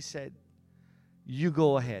him, and he said, you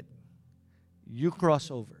go ahead. You cross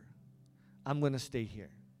over. I'm going to stay here.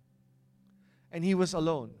 And he was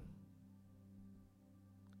alone.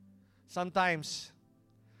 Sometimes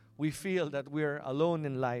we feel that we're alone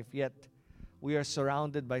in life, yet we are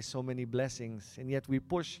surrounded by so many blessings, and yet we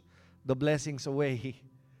push the blessings away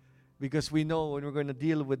because we know when we're going to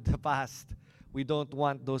deal with the past, we don't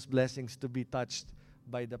want those blessings to be touched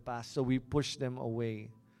by the past, so we push them away.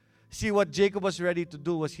 See, what Jacob was ready to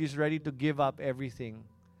do was he's ready to give up everything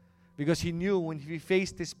because he knew when he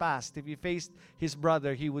faced his past, if he faced his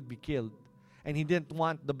brother, he would be killed. And he didn't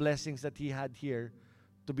want the blessings that he had here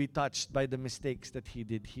to be touched by the mistakes that he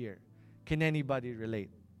did here. Can anybody relate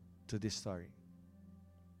to this story?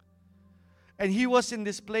 And he was in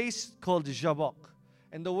this place called Jabbok.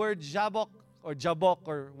 And the word Jabbok,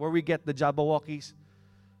 or where we get the Jabberwockies,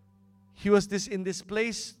 he was in this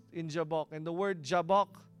place in Jabbok. And the word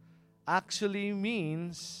Jabbok actually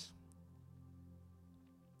means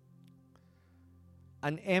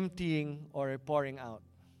an emptying or a pouring out.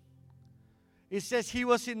 It says he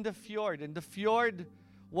was in the fjord, and the fjord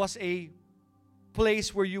was a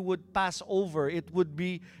place where you would pass over. It would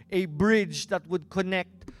be a bridge that would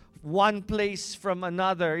connect one place from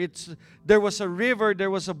another. There was a river, there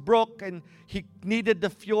was a brook, and he needed the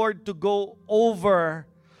fjord to go over,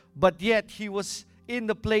 but yet he was in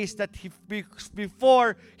the place that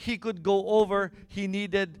before he could go over, he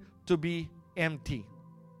needed to be empty.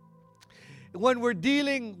 When we're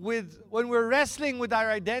wrestling with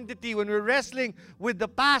our identity, when we're wrestling with the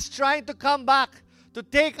past, trying to come back to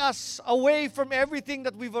take us away from everything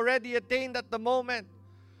that we've already attained at the moment,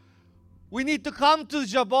 we need to come to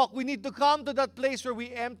Jabbok. We need to come to that place where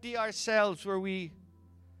we empty ourselves, where we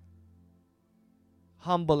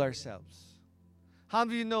humble ourselves. How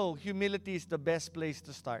do you know humility is the best place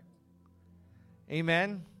to start?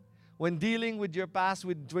 Amen? When dealing with your past,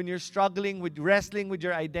 when you're struggling with wrestling with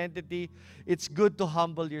your identity, it's good to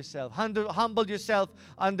humble yourself. Humble yourself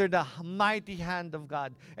under the mighty hand of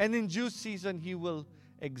God. And in due season, He will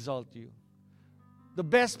exalt you. The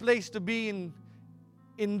best place to be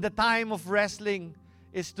in the time of wrestling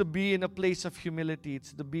is to be in a place of humility.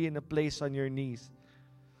 It's to be in a place on your knees.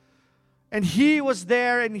 And he was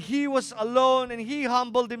there, and he was alone, and he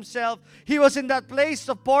humbled himself. He was in that place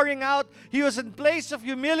of pouring out. He was in place of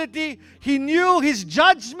humility. He knew his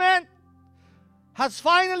judgment has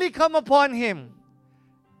finally come upon him.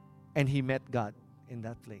 And he met God in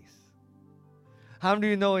that place. How do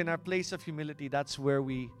you know in our place of humility, that's where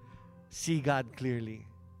we see God clearly?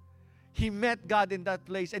 He met God in that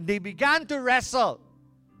place, and they began to wrestle.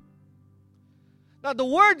 Now, the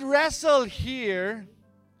word wrestle here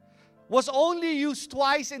was only used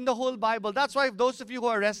twice in the whole Bible. That's why those of you who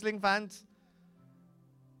are wrestling fans,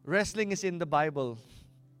 wrestling is in the Bible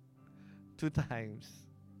 2 times.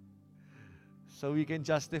 So we can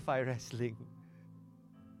justify wrestling.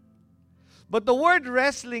 But the word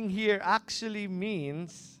wrestling here actually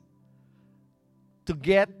means to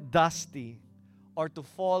get dusty or to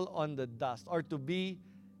fall on the dust or to be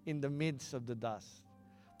in the midst of the dust.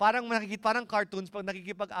 Parang cartoons, pag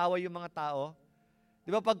nakikipag-away yung mga tao,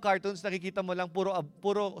 di ba pag cartoons, nakikita mo lang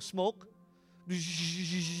puro smoke?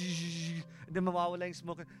 Hindi mawawala yung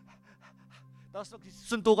smoke. Tapos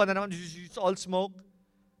suntukan na naman, it's all smoke.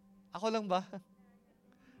 Ako lang ba?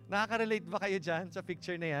 Nakaka-relate ba kayo dyan sa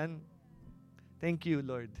picture na yan? Thank you,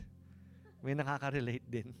 Lord. May nakaka-relate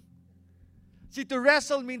din. See, to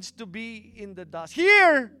wrestle means to be in the dust.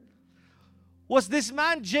 Here was this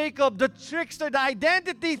man Jacob, the trickster, the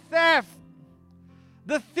identity theft.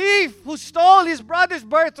 The thief who stole his brother's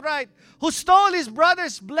birthright, who stole his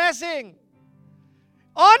brother's blessing,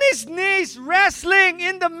 on his knees, wrestling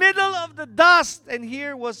in the middle of the dust. And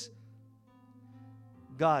here was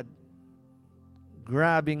God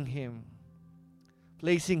grabbing him,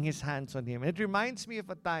 placing His hands on him. It reminds me of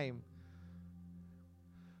a time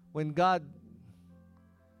when God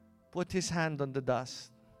put His hand on the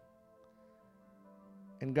dust,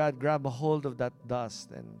 and God grabbed a hold of that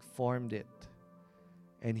dust and formed it.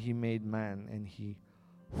 And He made man,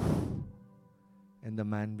 and the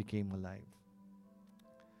man became alive.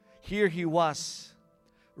 Here he was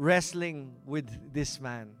wrestling with this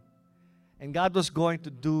man. And God was going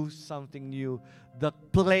to do something new. The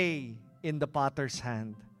clay in the potter's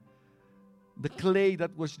hand. The clay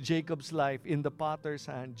that was Jacob's life in the potter's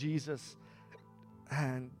hand, Jesus'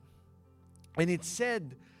 hand. And it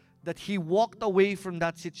said that he walked away from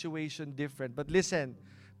that situation different. But listen,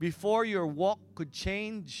 before your walk could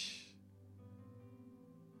change,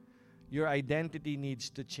 your identity needs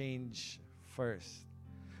to change first.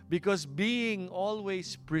 Because being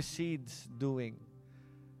always precedes doing.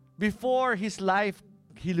 Before he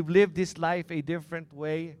lived his life a different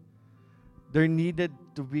way, there needed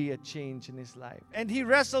to be a change in his life. And he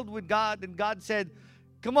wrestled with God, and God said,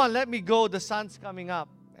 come on, let me go, the sun's coming up.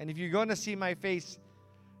 And if you're going to see my face,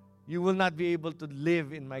 you will not be able to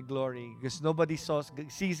live in my glory because nobody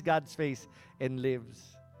sees God's face and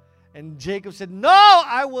lives. And Jacob said, no,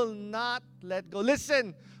 I will not let go.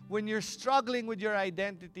 Listen, when you're struggling with your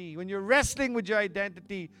identity, when you're wrestling with your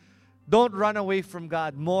identity, don't run away from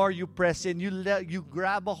God. More you press in. You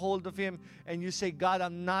grab a hold of Him and you say, God,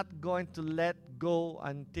 I'm not going to let go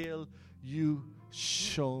until you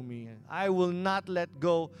show me. I will not let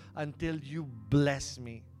go until you bless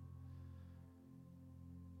me.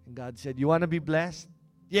 And God said, you want to be blessed?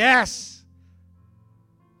 Yes.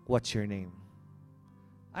 What's your name?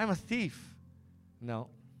 I'm a thief. No,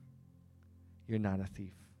 you're not a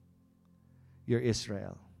thief. You're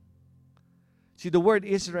Israel. See, the word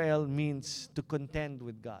Israel means to contend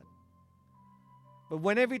with God. But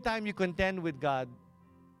when every time you contend with God,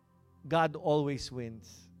 God always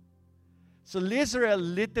wins. So Israel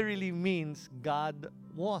literally means God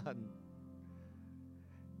won.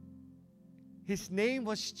 His name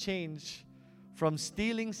was changed from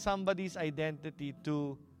stealing somebody's identity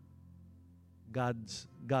to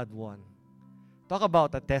God won. Talk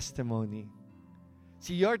about a testimony.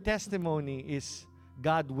 See, your testimony is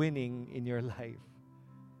God winning in your life.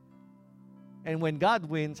 And when God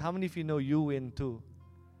wins, how many of you know you win too?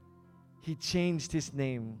 He changed His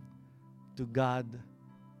name to God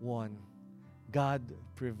won. God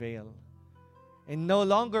prevailed. And no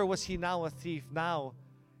longer was He now a thief. Now,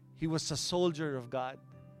 He was a soldier of God.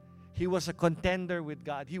 He was a contender with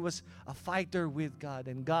God. He was a fighter with God.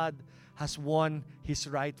 And God has won His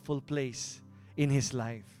rightful place in his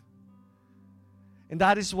life. And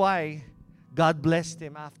that is why God blessed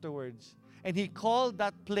him afterwards. And He called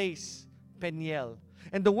that place Peniel.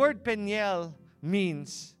 And the word Peniel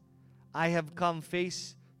means, I have come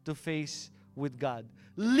face to face with God.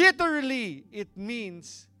 Literally, it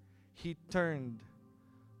means he turned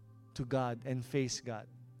to God and faced God.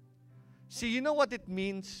 See, you know what it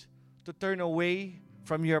means to turn away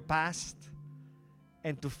from your past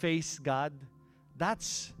and to face God?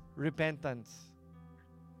 That's repentance.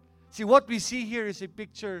 See, what we see here is a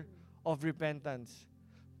picture of repentance.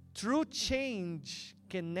 True change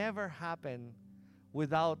can never happen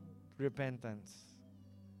without repentance.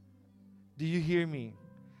 Do you hear me?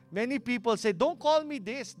 Many people say, don't call me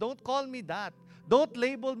this, don't call me that. Don't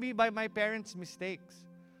label me by my parents' mistakes.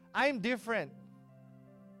 I'm different.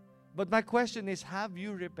 But my question is, have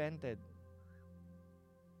you repented?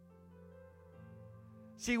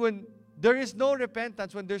 See, when there is no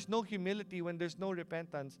repentance, when there's no humility, when there's no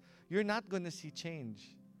repentance, you're not going to see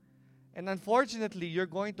change. And unfortunately, you're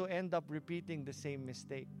going to end up repeating the same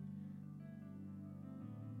mistake.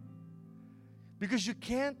 Because you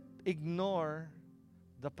can't ignore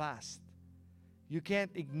the past. You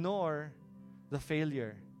can't ignore the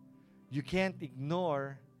failure. You can't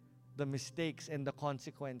ignore the mistakes and the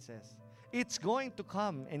consequences. It's going to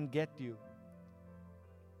come and get you.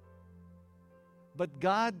 But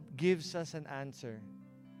God gives us an answer,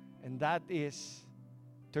 and that is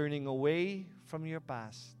turning away from your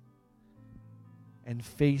past and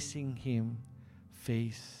facing Him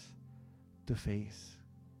face to face.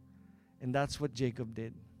 And that's what Jacob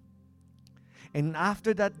did. And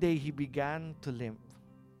after that day, he began to limp.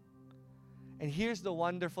 And here's the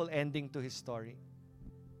wonderful ending to his story.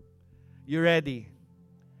 You ready?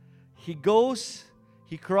 He goes,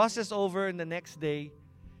 he crosses over in the next day.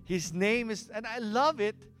 His name is, and I love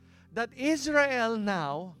it, that Israel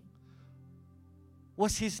now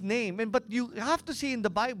was his name. But you have to see in the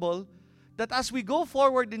Bible that as we go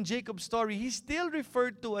forward in Jacob's story, he's still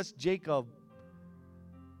referred to as Jacob.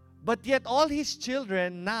 But yet all his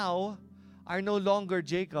children now are no longer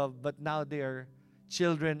Jacob, but now they are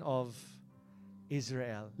children of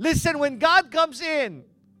Israel. Listen, when God comes in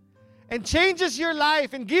and changes your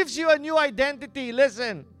life and gives you a new identity,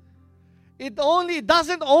 listen, it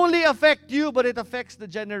doesn't only affect you, but it affects the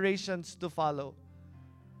generations to follow.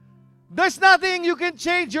 There's nothing you can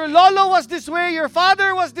change. Your lolo was this way, your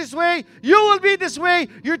father was this way, you will be this way,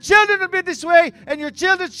 your children will be this way, and your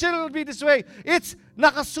children's children will be this way. It's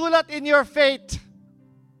nakasulat in your fate.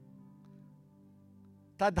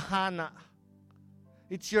 Tadhana.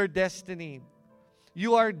 It's your destiny.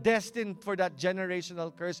 You are destined for that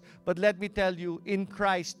generational curse. But let me tell you, in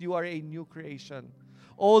Christ, you are a new creation.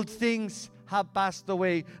 Old things have passed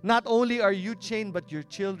away. Not only are you changed, but your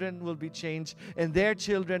children will be changed, and their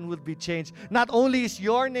children will be changed. Not only is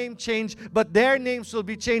your name changed, but their names will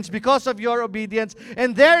be changed because of your obedience,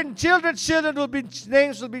 and their children's children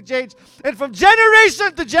names will be changed. And from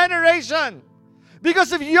generation to generation,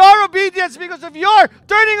 because of your obedience, because of your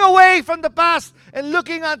turning away from the past and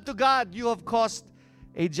looking unto God, you have caused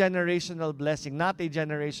a generational blessing, not a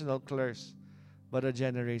generational curse, but a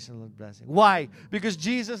generational blessing. Why? Because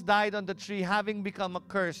Jesus died on the tree, having become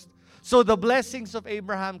accursed, so the blessings of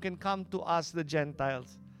Abraham can come to us, the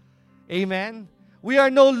Gentiles. Amen? We are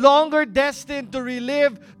no longer destined to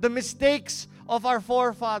relive the mistakes of our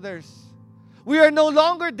forefathers. We are no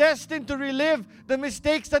longer destined to relive the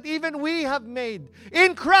mistakes that even we have made.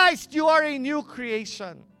 In Christ, you are a new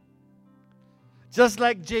creation. Just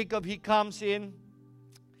like Jacob, he comes in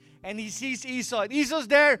and he sees Esau. And Esau's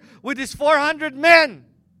there with his 400 men.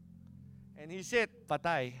 And he said,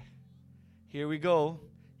 patay. Here we go.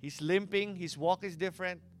 He's limping. His walk is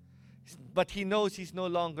different. But he knows he's no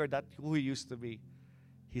longer that who he used to be.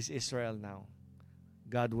 He's Israel now.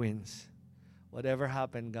 God wins. Whatever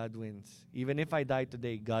happened, God wins. Even if I die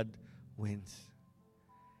today, God wins.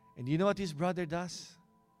 And you know what his brother does?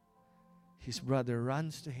 His brother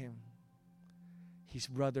runs to him. His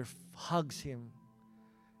brother hugs him.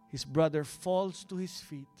 His brother falls to his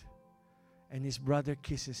feet. And his brother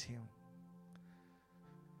kisses him.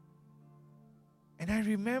 And I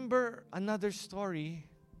remember another story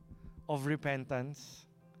of repentance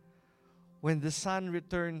when the son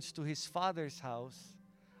returns to his father's house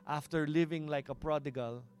after living like a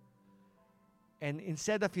prodigal. And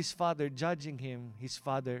instead of his father judging him, his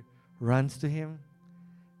father runs to him.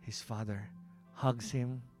 His father hugs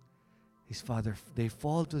him. His father, they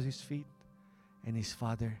fall to his feet. And his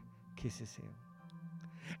father kisses him.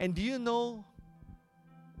 And do you know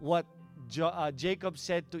what Jacob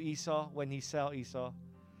said to Esau when he saw Esau?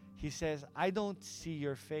 He says, I don't see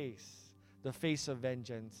your face, the face of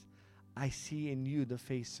vengeance. I see in you the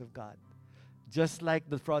face of God. Just like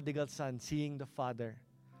the prodigal son seeing the father.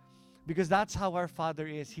 Because that's how our Father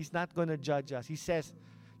is. He's not going to judge us. He says,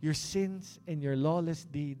 your sins and your lawless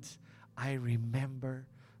deeds, I remember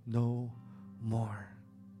no more.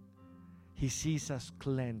 He sees us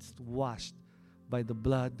cleansed, washed by the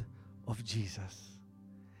blood of Jesus.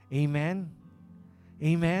 Amen?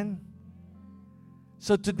 Amen?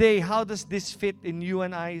 So today, how does this fit in you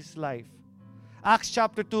and I's life? Acts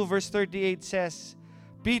chapter 2 verse 38 says,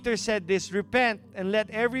 Peter said this, repent and let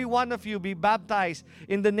every one of you be baptized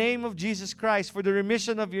in the name of Jesus Christ for the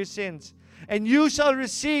remission of your sins. And you shall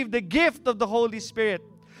receive the gift of the Holy Spirit.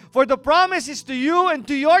 For the promise is to you and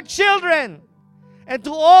to your children and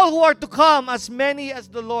to all who are to come, as many as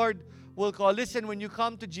the Lord will call. Listen, when you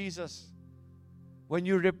come to Jesus, when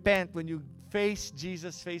you repent, when you face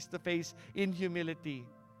Jesus face to face in humility,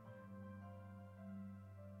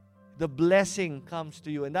 the blessing comes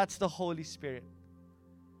to you, and that's the Holy Spirit.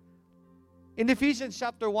 In Ephesians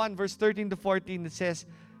chapter 1, verse 13 to 14, it says,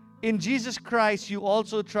 in Jesus Christ you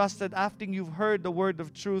also trusted after you've heard the word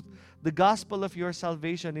of truth, the gospel of your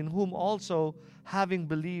salvation, in whom also, having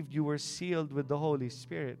believed, you were sealed with the Holy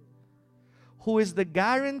Spirit, who is the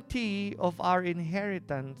guarantee of our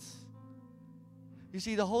inheritance. You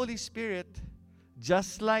see, the Holy Spirit,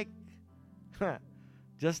 just like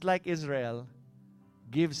Israel,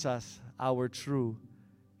 gives us our true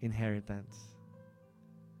inheritance.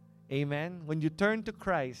 Amen? When you turn to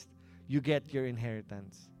Christ, you get your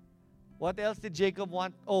inheritance. What else did Jacob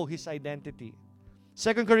want? Oh, his identity.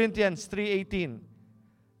 2 Corinthians 3:18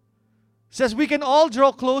 says, we can all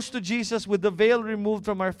draw close to Jesus with the veil removed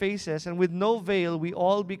from our faces, and with no veil we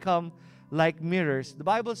all become like mirrors. The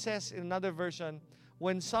Bible says in another version,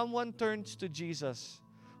 when someone turns to Jesus,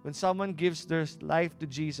 when someone gives their life to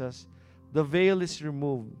Jesus, the veil is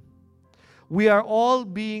removed. We are all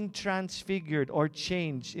being transfigured or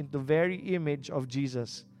changed into the very image of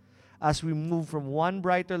Jesus as we move from one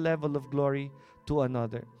brighter level of glory to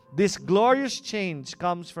another. This glorious change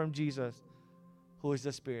comes from Jesus, who is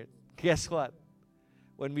the Spirit. Guess what?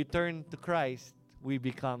 When we turn to Christ, we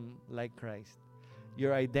become like Christ.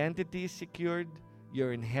 Your identity is secured.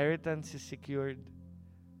 Your inheritance is secured.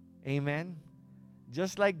 Amen?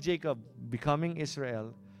 Just like Jacob becoming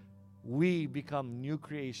Israel, we become new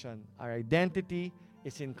creation. Our identity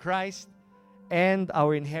is in Christ, and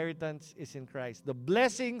our inheritance is in Christ. The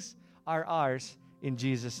blessings are ours in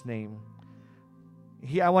Jesus' name.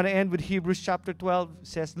 Here, I want to end with Hebrews chapter 12. It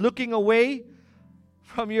says, looking away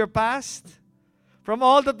from your past, from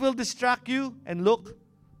all that will distract you, and look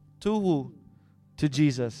to who? To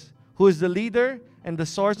Jesus, who is the leader and the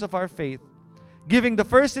source of our faith, giving the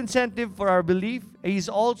first incentive for our belief. He is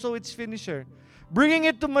also its finisher, bringing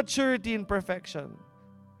it to maturity and perfection.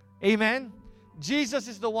 Amen? Jesus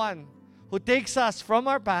is the one who takes us from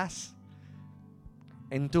our past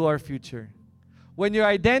into our future. When your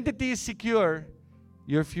identity is secure,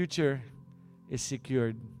 your future is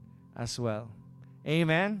secured as well.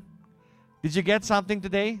 Amen? Did you get something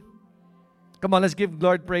today? Come on, let's give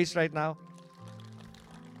Lord praise right now.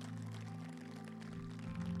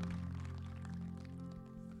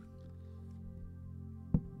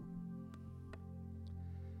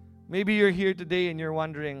 Maybe you're here today and you're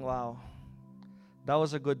wondering, wow, that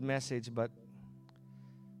was a good message, but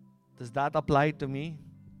does that apply to me?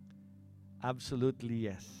 Absolutely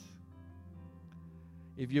yes.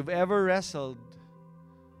 If you've ever wrestled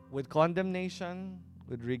with condemnation,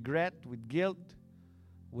 with regret, with guilt,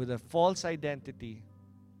 with a false identity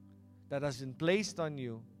that has been placed on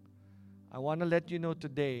you, I want to let you know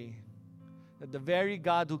today that the very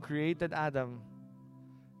God who created Adam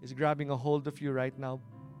is grabbing a hold of you right now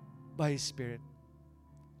by His Spirit.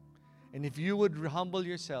 And if you would humble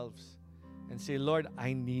yourselves and say, Lord,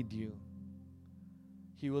 I need you,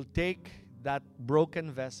 He will take that broken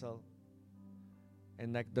vessel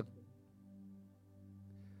and like the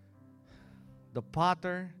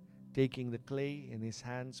potter taking the clay in his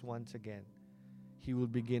hands once again, He will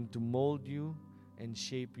begin to mold you and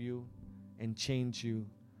shape you and change you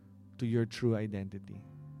to your true identity.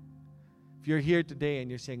 If you're here today and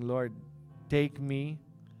you're saying, Lord, take me,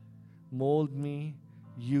 mold me,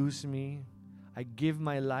 use me, I give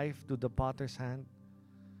my life to the potter's hand,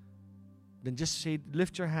 then just say,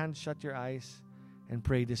 lift your hand, shut your eyes, and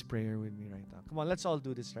pray this prayer with me right now. Come on, let's all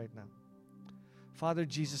do this right now. Father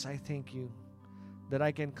Jesus, I thank you that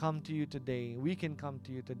I can come to you today. We can come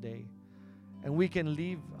to you today. And we can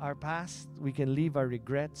leave our past. We can leave our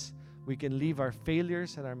regrets. We can leave our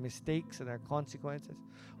failures and our mistakes and our consequences.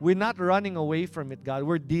 We're not running away from it, God.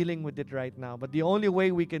 We're dealing with it right now. But the only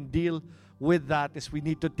way we can deal with that is we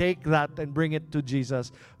need to take that and bring it to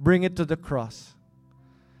Jesus. Bring it to the cross.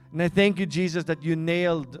 And I thank you, Jesus, that you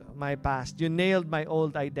nailed my past. You nailed my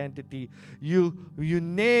old identity. You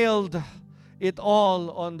nailed it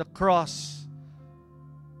all on the cross.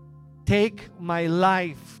 Take my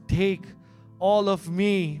life. Take all of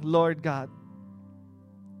me, Lord God.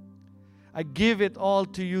 I give it all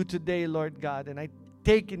to you today, Lord God, and I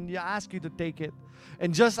ask you to take it.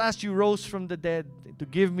 And just as you rose from the dead to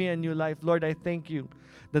give me a new life, Lord, I thank you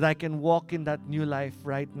that I can walk in that new life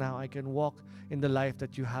right now. I can walk in the life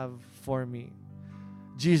that you have for me.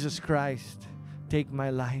 Jesus Christ, take my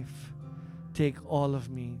life. Take all of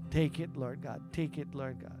me. Take it, Lord God. Take it,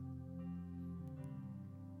 Lord God.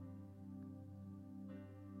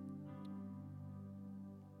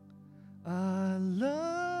 I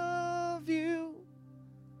love you.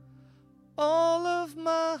 All of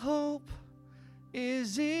my hope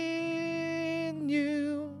is in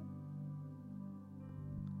you.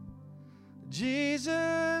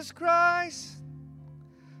 Jesus Christ,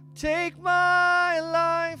 take my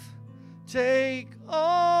life. Take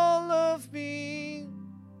all of me.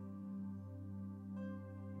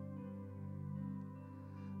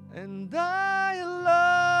 And I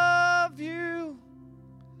love you.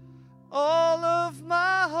 All of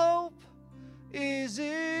my hope is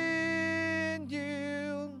in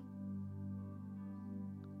you.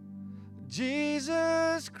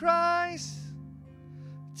 Jesus Christ,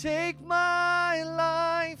 take my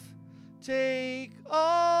life. Take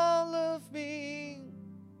all of me.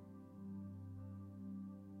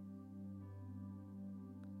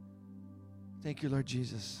 Thank you, Lord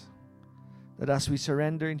Jesus, that as we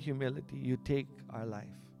surrender in humility, you take our life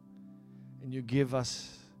and you give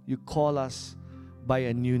us, you call us by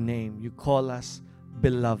a new name. You call us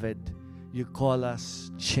beloved. You call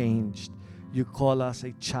us changed. You call us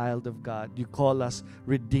a child of God. You call us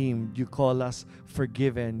redeemed. You call us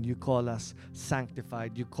forgiven. You call us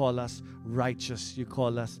sanctified. You call us righteous. You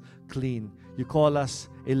call us clean. You call us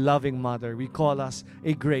a loving mother. We call us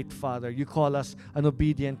a great father. You call us an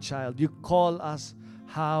obedient child. You call us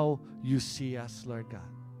how you see us, Lord God.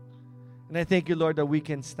 And I thank you, Lord, that we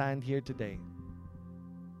can stand here today,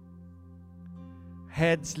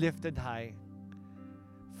 heads lifted high,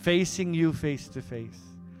 facing you face to face,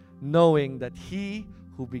 knowing that He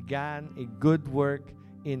who began a good work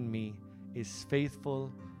in me is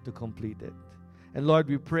faithful to complete it. And Lord,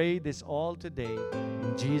 we pray this all today.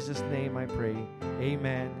 In Jesus' name I pray.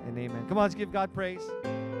 Amen and amen. Come on, let's give God praise.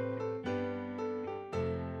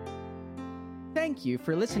 Thank you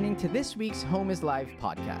for listening to this week's Home is Live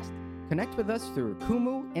podcast. Connect with us through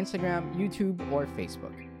Kumu, Instagram, YouTube, or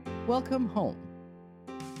Facebook. Welcome home.